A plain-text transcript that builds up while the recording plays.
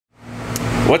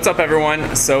What's up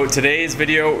everyone? So today's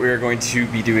video we are going to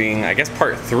be doing, I guess,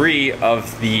 part 3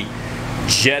 of the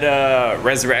Jetta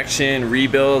resurrection,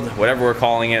 rebuild, whatever we're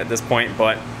calling it at this point,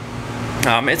 but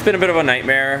it's been a bit of a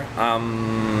nightmare.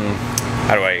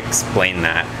 How do I explain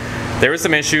that? There were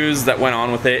some issues that went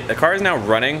on with it. The car is now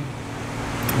running,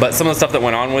 but some of the stuff that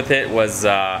went on with it was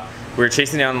we were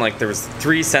chasing down, like, there was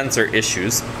 3 sensor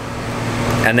issues,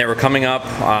 and they were coming up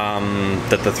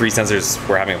that the 3 sensors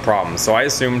were having a problem. So I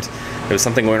assumed there was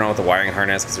something going on with the wiring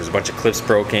harness because there's a bunch of clips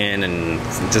broken and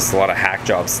just a lot of hack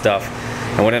job stuff.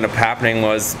 And what ended up happening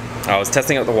was I was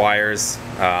testing out the wires,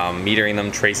 metering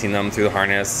them, tracing them through the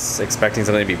harness, expecting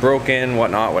something to be broken,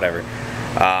 whatnot, whatever.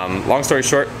 Long story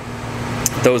short,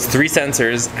 those 3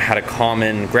 sensors had a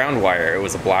common ground wire. It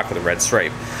was a black with a red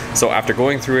stripe. So after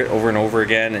going through it over and over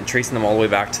again and tracing them all the way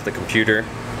back to the computer,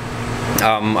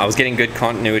 I was getting good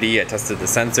continuity. I tested the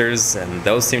sensors and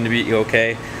those seemed to be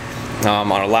okay.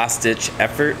 On a last ditch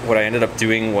effort, what I ended up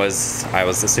doing was I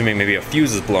was assuming maybe a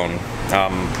fuse was blown.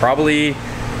 Probably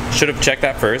should have checked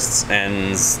that first,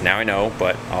 and now I know,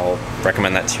 but I'll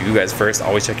recommend that to you guys first.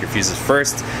 Always check your fuses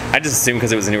first. I just assumed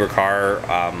because it was a newer car,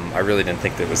 I really didn't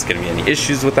think there was going to be any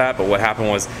issues with that, but what happened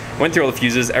was I went through all the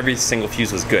fuses, every single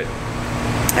fuse was good.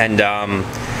 And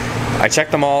I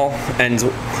checked them all, and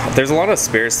there's a lot of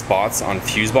spare spots on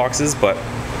fuse boxes, but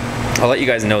I'll let you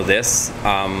guys know this.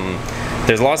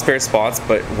 There's a lot of spare spots,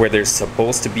 but where there's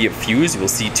supposed to be a fuse, you will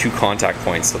see 2 contact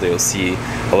points. So you'll see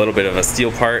a little bit of a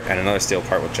steel part and another steel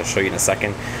part, which I'll show you in a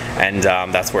second. And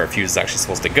that's where a fuse is actually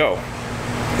supposed to go.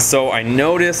 So I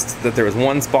noticed that there was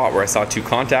one spot where I saw 2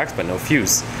 contacts, but no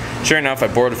fuse. Sure enough, I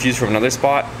borrowed a fuse from another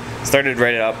spot, started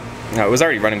right up. It was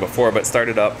already running before, but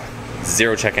started up,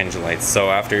 0 check engine lights. So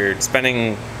after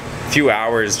spending a few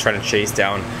hours trying to chase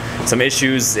down some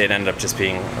issues, it ended up just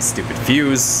being a stupid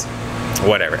fuse.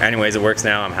 Whatever. Anyways, it works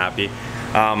now. I'm happy.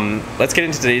 Let's get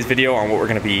into today's video on what we're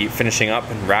going to be finishing up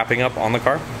and wrapping up on the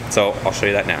car. So I'll show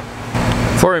you that now.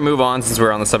 Before we move on, since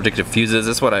we're on the subject of fuses,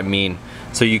 this is what I mean.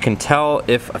 So you can tell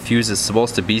if a fuse is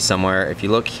supposed to be somewhere. If you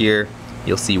look here,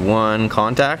 you'll see 1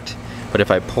 contact. But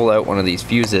if I pull out one of these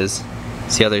fuses,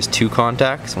 see how there's 2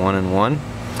 contacts, 1 and 1?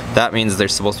 That means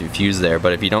there's supposed to be a fuse there.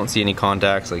 But if you don't see any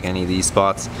contacts, like any of these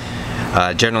spots,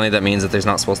 generally that means that there's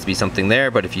not supposed to be something there,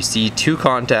 but if you see 2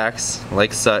 contacts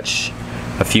like such,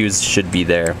 a fuse should be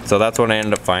there. So that's what I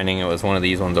ended up finding. It was one of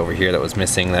these ones over here that was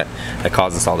missing that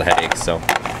caused us all the headaches. So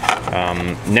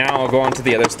now I'll go on to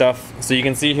the other stuff. So you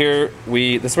can see here,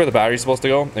 this is where the battery's supposed to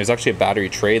go. There's actually a battery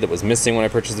tray that was missing when I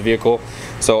purchased the vehicle.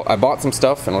 So I bought some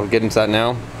stuff and I'll get into that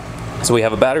now. So we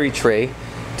have a battery tray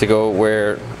to go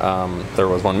where there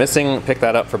was one missing. Picked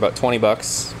that up for about 20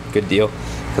 bucks. Good deal,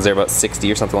 because they're about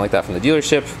 60 or something like that from the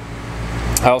dealership.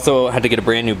 I also had to get a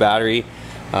brand new battery.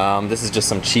 This is just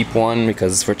some cheap one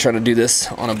because we're trying to do this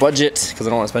on a budget because I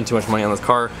don't want to spend too much money on this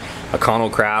car. A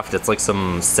Conocraft, it's like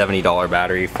some $70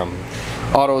 battery from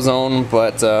AutoZone,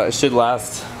 but it should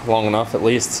last long enough at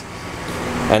least.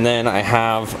 And then I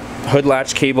have hood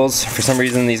latch cables. For some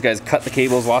reason these guys cut the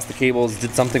cables, lost the cables,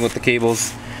 did something with the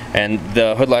cables, and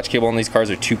the hood latch cable on these cars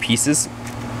are 2 pieces.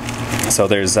 So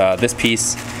there's this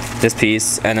piece,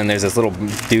 and then there's this little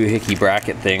doohickey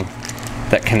bracket thing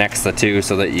that connects the 2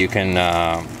 so that you can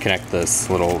connect this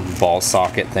little ball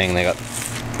socket thing. They got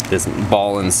this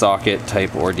ball and socket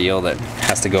type ordeal that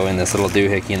has to go in this little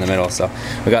doohickey in the middle. So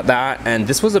we got that, and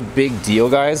this was a big deal,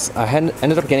 guys. I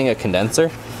ended up getting a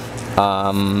condenser.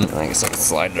 I guess I can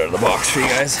slide it out of the box for you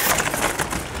guys.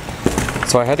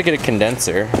 So I had to get a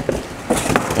condenser,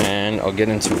 and I'll get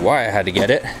into why I had to get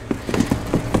it.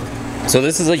 So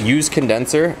this is a used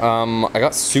condenser. I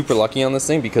got super lucky on this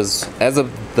thing because as of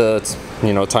the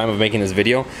time of making this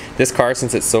video, this car,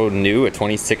 since it's so new, a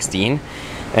 2016,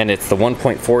 and it's the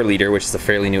 1.4 liter, which is a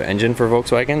fairly new engine for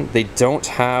Volkswagen, they don't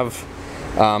have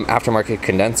aftermarket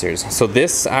condensers. So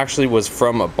this actually was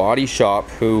from a body shop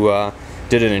who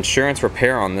did an insurance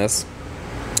repair on this.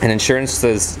 And insurance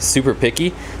is super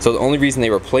picky, so the only reason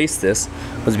they replaced this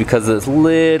was because of this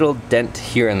little dent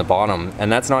here in the bottom,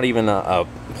 and that's not even a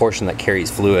portion that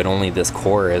carries fluid, only this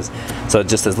core is. So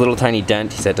just this little tiny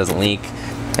dent, he said, doesn't leak,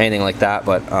 anything like that,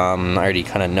 but I already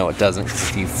kind of know it doesn't, because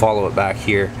if you follow it back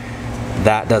here,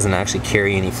 that doesn't actually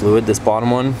carry any fluid, this bottom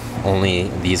one, only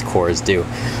these cores do.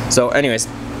 So anyways,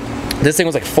 this thing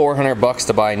was like 400 bucks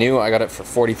to buy new. I got it for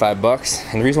 45 bucks,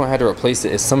 and the reason why I had to replace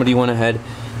it is somebody went ahead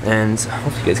and I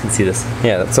hope you guys can see this.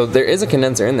 Yeah, so there is a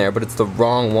condenser in there, but it's the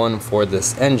wrong one for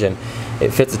this engine. It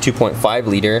fits a 2.5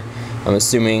 liter. I'm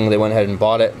assuming they went ahead and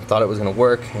bought it, thought it was going to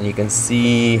work, and you can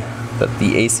see that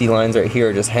the AC lines right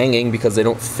here are just hanging because they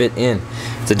don't fit in.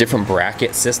 It's a different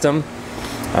bracket system.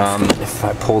 If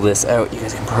I pull this out, you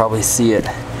guys can probably see it.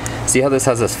 See how this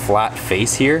has this flat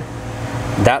face here?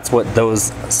 That's what those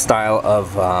style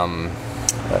of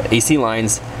AC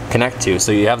lines connect to.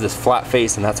 So you have this flat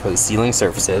face, and that's where the sealing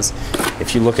surface is.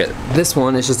 If you look at this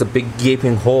one, it's just a big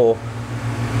gaping hole,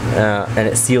 and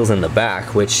it seals in the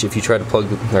back, which if you try to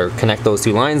plug or connect those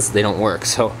two lines, they don't work.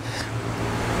 So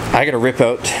I gotta rip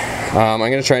out. I'm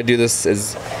gonna try to do this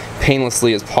as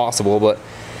painlessly as possible, but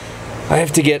I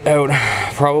have to get out,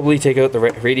 probably take out the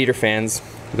radiator fans,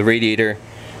 the radiator,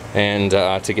 and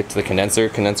to get to the condenser.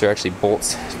 Condenser actually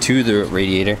bolts to the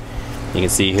radiator. You can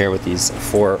see here with these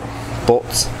 4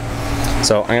 bolts.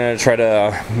 So I'm gonna try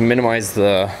to minimize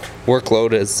the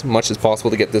workload as much as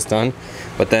possible to get this done.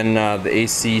 But then the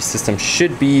AC system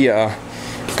should be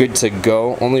good to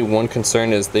go. Only one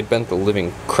concern is they bent the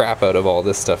living crap out of all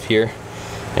this stuff here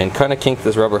and kind of kinked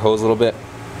this rubber hose a little bit.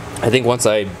 I think once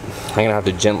I'm gonna have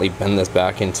to gently bend this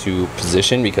back into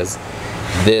position, because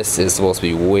this is supposed to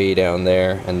be way down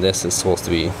there, and this is supposed to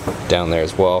be down there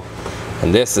as well,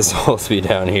 and this is supposed to be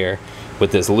down here,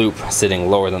 with this loop sitting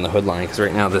lower than the hood line, because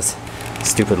right now this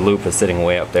stupid loop is sitting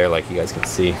way up there, like you guys can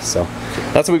see. So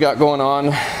that's what we got going on.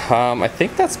 I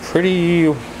think that's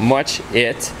pretty much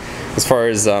it as far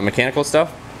as mechanical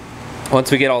stuff.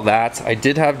 Once we get all that, I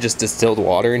did have just distilled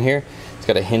water in here. It's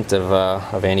got a hint of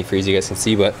antifreeze, you guys can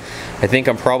see, but I think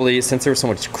I'm probably, since there was so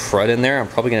much crud in there, I'm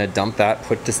probably gonna dump that,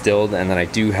 put distilled, and then I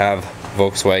do have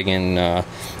Volkswagen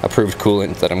approved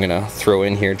coolant that I'm gonna throw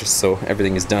in here just so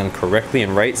everything is done correctly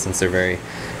and right, since they're very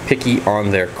picky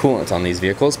on their coolant on these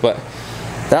vehicles. But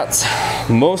that's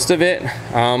most of it.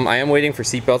 I am waiting for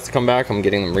seatbelts to come back. I'm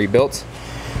getting them rebuilt,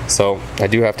 so I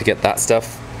do have to get that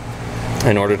stuff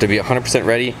in order to be 100%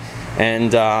 ready.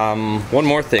 And one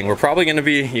more thing, we're probably going to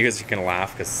be, you guys are going to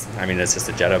laugh because, I mean, it's just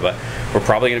a Jetta, but we're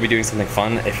probably going to be doing something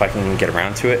fun if I can get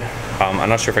around to it. I'm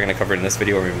not sure if I'm going to cover it in this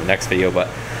video or maybe the next video, but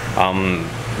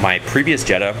my previous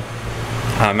Jetta,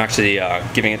 I'm actually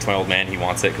giving it to my old man. He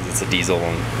wants it because it's a diesel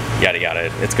and yada yada.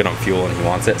 It's good on fuel and he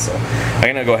wants it, so I'm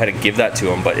going to go ahead and give that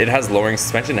to him. But it has lowering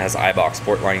suspension, it has iBox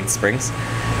Sportline springs,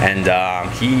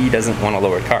 and he doesn't want a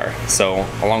lowered car. So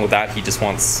along with that, he just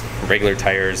wants regular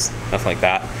tires, nothing like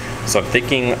that. So I'm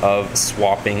thinking of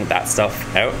swapping that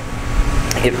stuff out.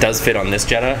 It does fit on this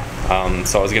Jetta,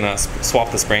 so I was gonna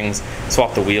swap the springs,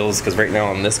 swap the wheels, because right now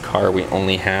on this car we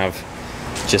only have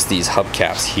just these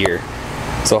hubcaps here.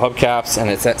 So hubcaps,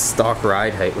 and it's at stock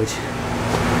ride height, which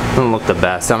doesn't look the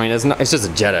best. I mean, it's just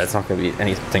a Jetta, it's not gonna be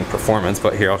anything performance,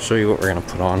 but here, I'll show you what we're gonna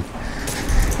put on,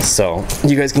 so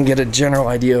you guys can get a general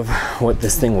idea of what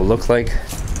this thing will look like.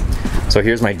 So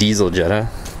here's my diesel Jetta,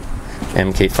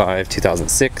 Mk6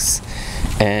 2006,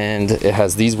 and it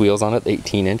has these wheels on it,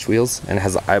 18-inch wheels, and it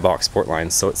has the iBox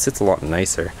Sportline, so it sits a lot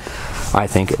nicer, I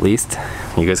think, at least.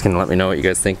 You guys can let me know what you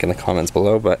guys think in the comments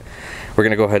below, but we're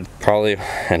gonna go ahead probably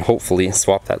and hopefully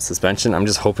swap that suspension. I'm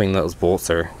just hoping those bolts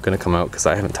are gonna come out because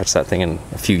I haven't touched that thing in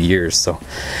a few years, so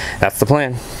that's the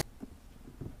plan.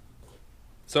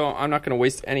 So I'm not gonna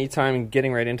waste any time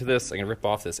getting right into this. I'm gonna rip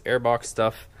off this airbox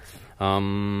stuff.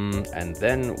 And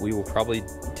then we will probably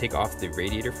take off the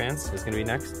radiator fans, is going to be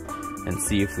next, and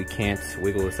see if we can't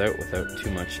wiggle this out without too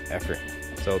much effort.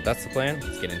 So that's the plan,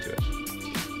 let's get into it.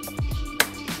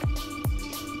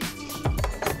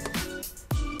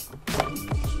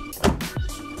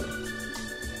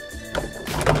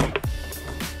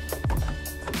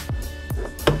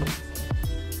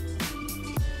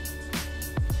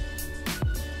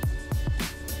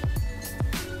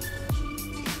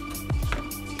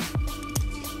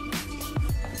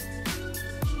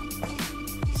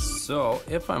 So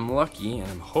if I'm lucky, and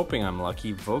I'm hoping I'm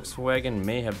lucky, Volkswagen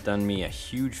may have done me a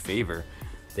huge favor.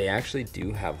 They actually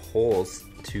do have holes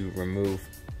to remove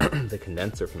the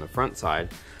condenser from the front side.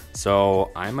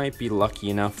 So I might be lucky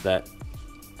enough that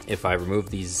if I remove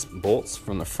these bolts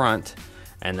from the front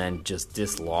and then just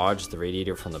dislodge the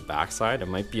radiator from the back side, I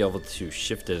might be able to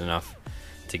shift it enough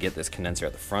to get this condenser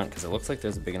at the front, because it looks like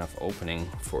there's a big enough opening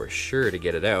for sure to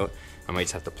get it out. I might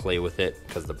just have to play with it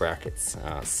because the brackets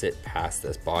sit past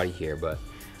this body here, but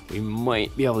we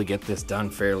might be able to get this done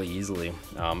fairly easily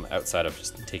outside of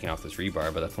just taking off this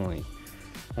rebar, but that's only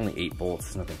 8 bolts,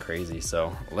 it's nothing crazy.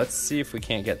 So let's see if we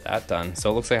can't get that done.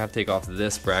 So it looks like I have to take off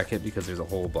this bracket because there's a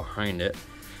hole behind it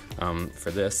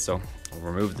for this. So I'll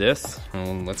remove this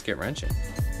and let's get wrenching.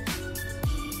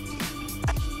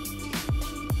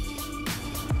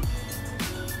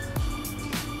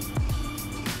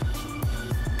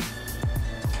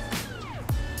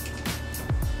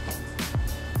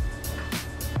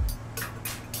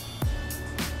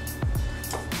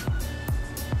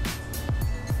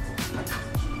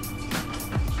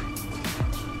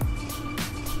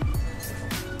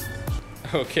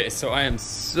 Okay, so I am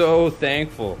so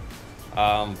thankful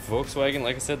Volkswagen,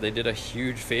 like I said, they did a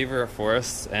huge favor for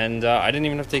us, and I didn't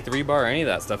even have to take the rebar or any of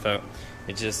that stuff out.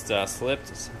 It just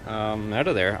slipped out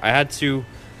of there. I had to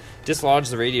dislodge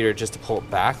the radiator just to pull it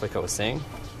back, like I was saying.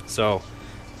 So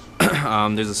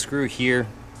there's a screw here,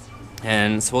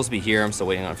 and it's supposed to be here. I'm still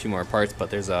waiting on a few more parts, but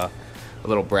there's a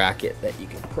little bracket that you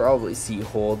can probably see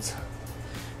holds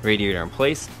the radiator in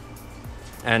place.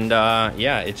 And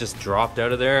yeah, it just dropped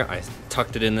out of there. I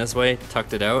tucked it in this way,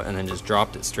 tucked it out, and then just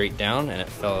dropped it straight down, and it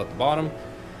fell at the bottom.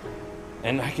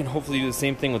 And I can hopefully do the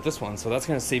same thing with this one. So that's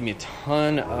gonna save me a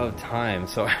ton of time.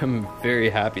 So I'm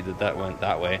very happy that that went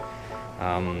that way.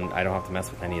 I don't have to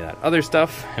mess with any of that other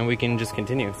stuff, and we can just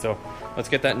continue. So let's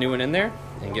get that new one in there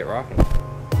and get rocking.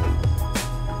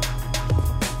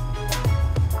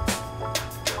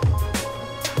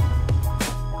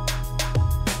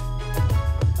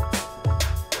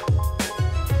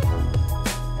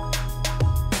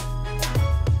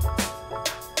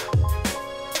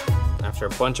 After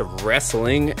a bunch of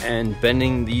wrestling and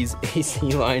bending these AC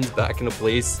lines back into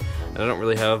place, and I don't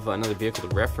really have another vehicle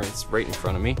to reference right in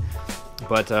front of me,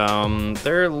 but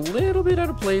they're a little bit out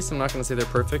of place. I'm not going to say they're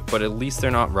perfect, but at least they're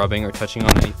not rubbing or touching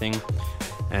on anything.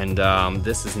 And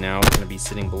this is now going to be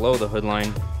sitting below the hood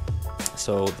line,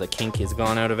 so the kink is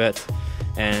gone out of it.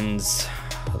 And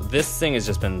this thing has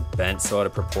just been bent so out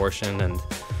of proportion, and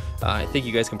I think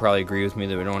you guys can probably agree with me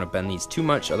that we don't want to bend these too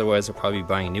much, otherwise we'll probably be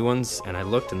buying new ones. And I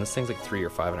looked, and this thing's like $300 or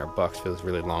 $500 for this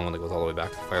really long one that goes all the way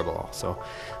back to the Fireball. So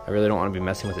I really don't want to be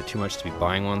messing with it too much to be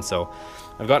buying one. So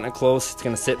I've gotten it close. It's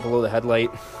going to sit below the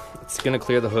headlight. It's going to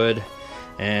clear the hood,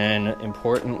 and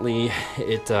importantly,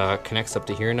 it connects up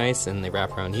to here nice, and they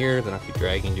wrap around here. They're not going to be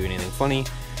dragging, doing anything funny.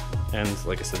 And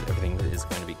like I said, everything is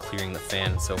going to be clearing the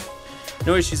fan. So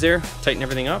no issues there. Tighten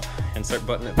everything up and start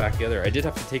buttoning it back together. I did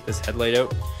have to take this headlight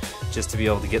out just to be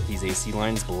able to get these AC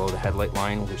lines below the headlight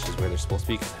line, which is where they're supposed to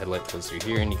be, because the headlight goes through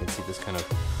here, and you can see this kind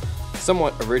of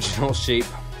somewhat original shape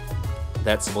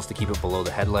that's supposed to keep it below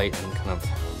the headlight and kind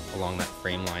of along that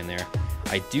frame line there.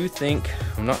 I do think,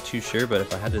 I'm not too sure, but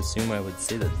if I had to assume, I would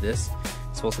say that this is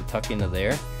supposed to tuck into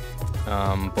there,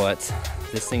 but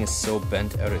this thing is so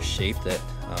bent out of shape that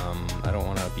I don't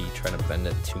want to be trying to bend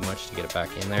it too much to get it back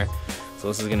in there. So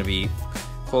this is going to be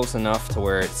close enough to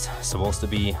where it's supposed to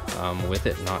be, with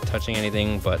it not touching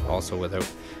anything, but also without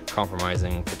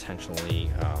compromising, potentially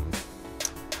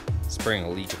spraying a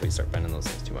leak if we start bending those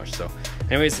things too much. So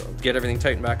anyways, get everything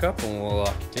tightened back up, and we'll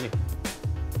continue.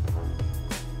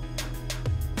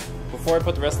 Before I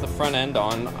put the rest of the front end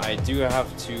on, I do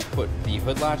have to put the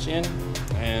hood latch in,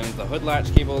 and the hood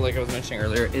latch cable, like I was mentioning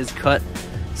earlier, is cut.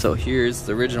 So here's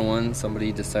the original one.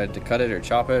 Somebody decided to cut it or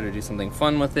chop it or do something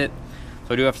fun with it.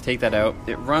 So I do have to take that out.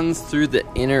 It runs through the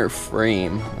inner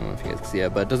frame. I don't know if you guys can see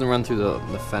it, but it doesn't run through the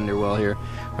fender well here.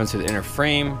 It runs through the inner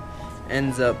frame,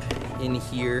 ends up in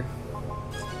here.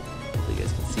 Hopefully you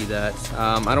guys can see that.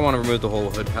 I don't want to remove the whole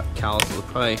hood cowl, so we're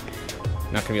probably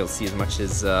not going to be able to see as much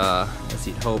as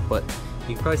you'd hope, but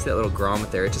you can probably see that little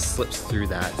grommet there. It just slips through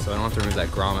that, so I don't have to remove that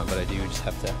grommet, but I do just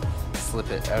have to slip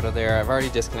it out of there. I've already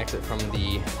disconnected it from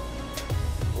the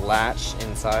latch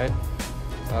inside.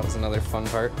 So that was another fun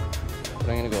part. But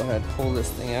I'm going to go ahead and pull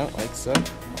this thing out like so.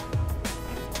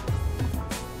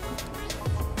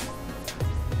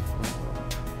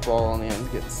 Ball on the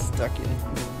end gets stuck in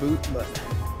the boot, but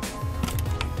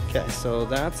okay, so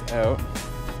that's out.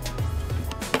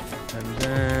 And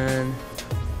then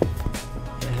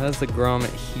it has the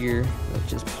grommet here that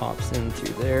just pops in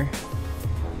through there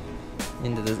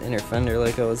into this inner fender,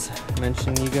 like I was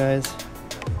mentioning to you guys.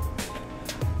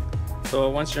 So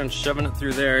once you're done shoving it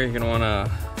through there, you're gonna want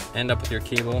to end up with your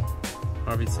cable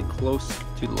obviously close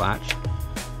to the latch,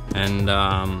 and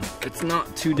it's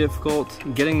not too difficult.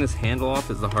 Getting this handle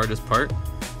off is the hardest part.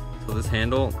 So this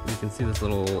handle, you can see this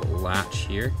little latch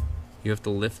here. You have to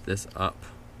lift this up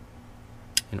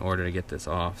in order to get this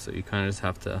off. So you kind of just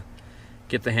have to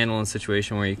get the handle in a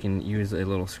situation where you can use a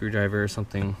little screwdriver or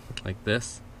something like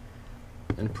this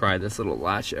and pry this little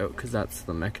latch out, because that's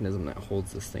the mechanism that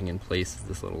holds this thing in place, is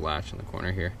this little latch in the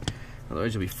corner here.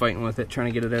 Otherwise you'll be fighting with it,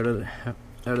 trying to get it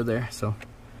out of there. So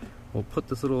we'll put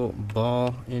this little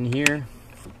ball in here,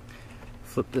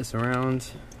 flip this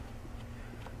around,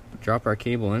 drop our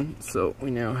cable in. So we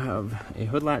now have a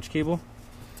hood latch cable,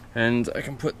 and I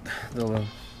can put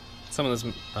some of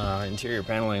this interior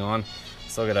paneling on.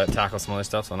 Still gotta tackle some other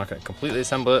stuff, so I'm not gonna completely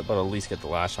assemble it, but I'll at least get the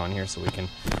latch on here so we can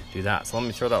do that. So let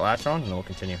me throw that latch on and then we'll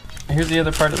continue. Here's the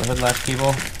other part of the hood latch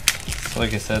cable. So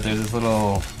like I said, there's this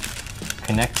little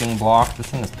connecting block. This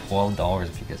thing is $12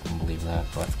 if you guys can believe that,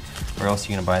 but where else are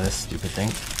you gonna buy this stupid thing?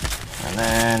 And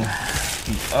then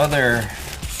the other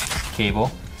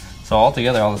cable. So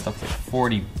altogether, all this stuff's like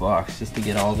 40 bucks just to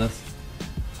get all this.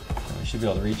 I should be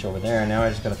able to reach over there. Now I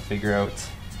just gotta figure out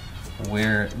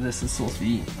where this is supposed to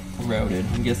be routed.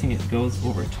 I'm guessing it goes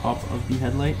over top of the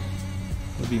headlight,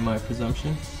 would be my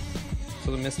presumption.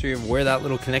 So the mystery of where that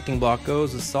little connecting block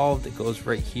goes is solved. It goes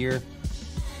right here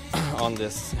on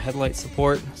this headlight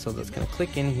support. So that's gonna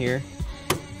click in here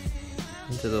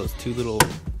into those two little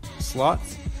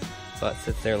slots. So that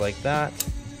sits there like that.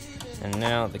 And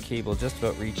now the cable just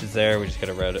about reaches there. We just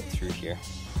gotta route it through here.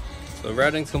 So the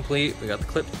routing's complete. We got the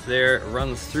clip there, it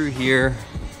runs through here.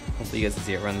 Hopefully you guys can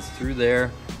see it runs through there.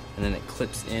 And then it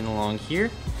clips in along here.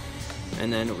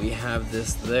 And then we have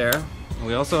this there.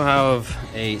 We also have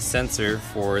a sensor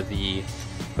for the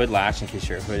hood latch in case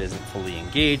your hood isn't fully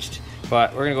engaged.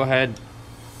 But we're gonna go ahead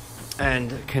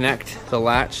and connect the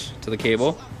latch to the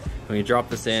cable. And we drop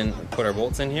this in, put our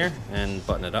bolts in here, and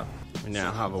button it up. We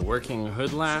now have a working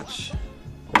hood latch.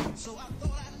 So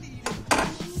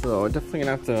definitely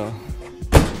gonna have to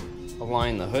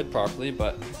align the hood properly,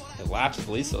 but it latches at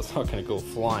least, so it's not gonna go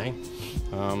flying.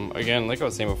 Again, like I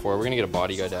was saying before, we're gonna get a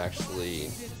body guy to actually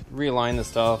realign the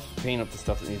stuff, paint up the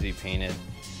stuff that needs to be painted.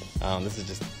 This is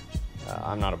just,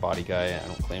 I'm not a body guy, I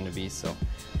don't claim to be, so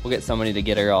we'll get somebody to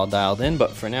get her all dialed in, but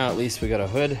for now at least we got a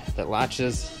hood that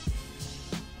latches.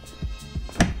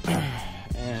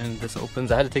 And this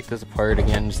opens. I had to take this apart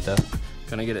again just to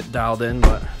kind of get it dialed in,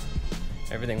 but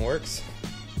everything works.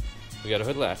 We got a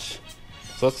hood latch.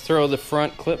 So let's throw the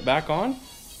front clip back on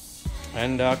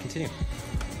and continue.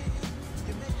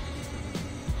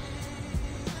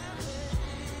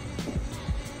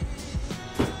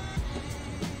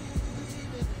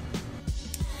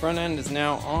 Front end is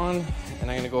now on, and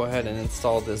I'm going to go ahead and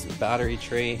install this battery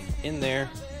tray in there.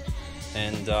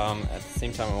 And at the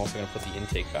same time, I'm also going to put the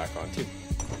intake back on too.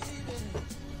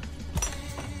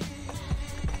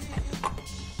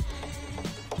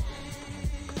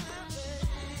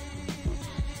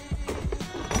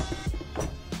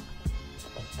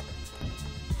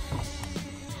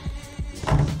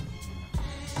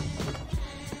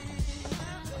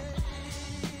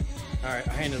 Alright,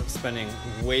 I ended up spending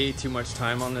way too much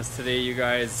time on this today, you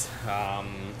guys.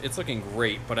 It's looking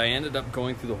great, but I ended up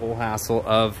going through the whole hassle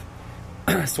of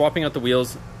swapping out the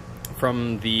wheels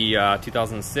from the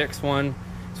 2006 one.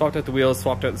 Swapped out the wheels,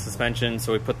 swapped out the suspension,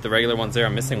 so we put the regular ones there.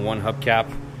 I'm missing one hubcap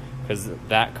because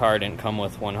that car didn't come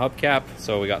with one hubcap,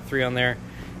 so we got 3 on there.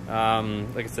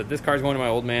 Like I said, this car's going to my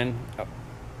old man.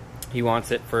 He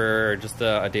wants it for just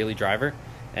a daily driver,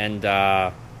 and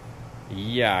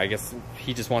yeah, I guess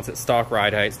he just wants it stock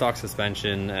ride height, stock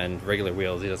suspension, and regular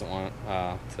wheels. He doesn't want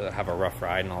to have a rough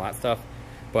ride and all that stuff.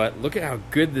 But look at how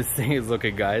good this thing is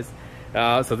looking, guys.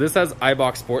 So this has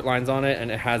iBox sport lines on it, and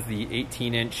it has the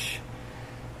 18-inch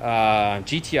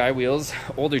GTI wheels,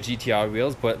 older GTI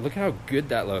wheels, but look how good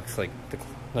that looks. Like,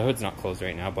 the hood's not closed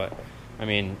right now, but I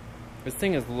mean, this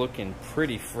thing is looking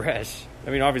pretty fresh. I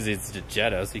mean, obviously it's a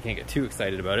Jetta, so you can't get too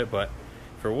excited about it, but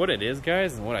for what it is,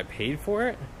 guys, and what I paid for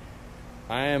it,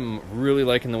 I am really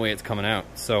liking the way it's coming out.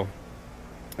 So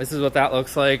this is what that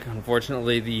looks like.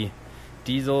 Unfortunately, the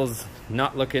diesel's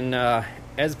not looking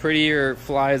as pretty or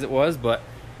fly as it was, but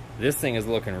this thing is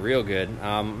looking real good.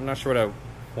 I'm not sure what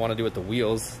I want to do with the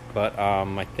wheels, but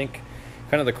I think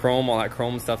kind of the chrome, all that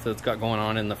chrome stuff that's got going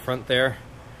on in the front there,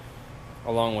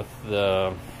 along with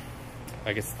the,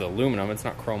 I guess the aluminum, it's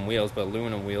not chrome wheels, but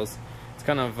aluminum wheels, it's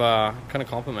kind of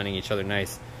complementing each other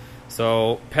nice.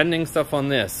 So pending stuff on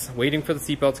this, waiting for the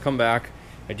seatbelt to come back.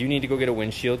 I do need to go get a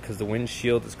windshield because the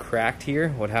windshield is cracked here.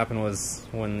 What happened was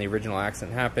when the original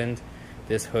accident happened,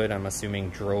 this hood, I'm assuming,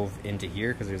 drove into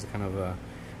here because there's kind of a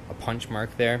punch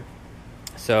mark there.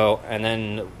 So, and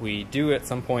then we do at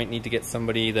some point need to get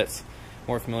somebody that's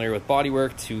more familiar with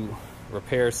bodywork to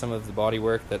repair some of the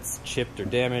bodywork that's chipped or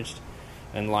damaged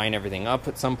and line everything up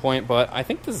at some point. But I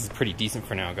think this is pretty decent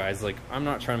for now, guys. Like, I'm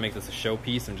not trying to make this a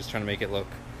showpiece. I'm just trying to make it look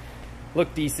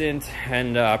decent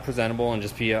and presentable and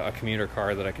just be a commuter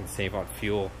car that I can save on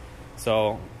fuel.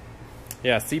 So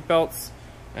yeah, seatbelts,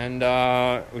 and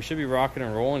we should be rocking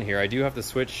and rolling here. I do have to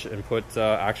switch and put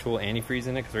actual antifreeze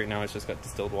in it because right now it's just got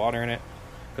distilled water in it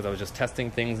because I was just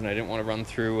testing things and I didn't want to run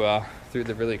through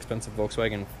the really expensive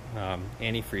Volkswagen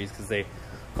antifreeze because they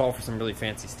call for some really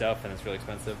fancy stuff and it's really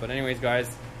expensive. But anyways,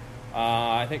 guys,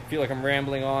 I feel like I'm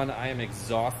rambling on. I am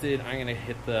exhausted. I'm gonna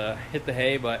hit the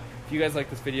hay, but if you guys like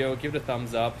this video, give it a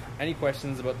thumbs up. Any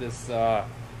questions about this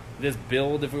this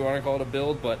build, if we want to call it a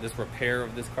build, but this repair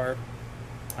of this car,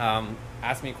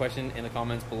 ask me a question in the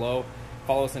comments below.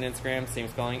 Follow us on Instagram, same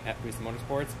spelling,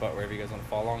 @Motorsports, but wherever you guys want to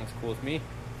follow along, it's cool with me.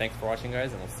 Thanks for watching,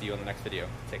 guys, and we'll see you on the next video.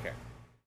 Take care.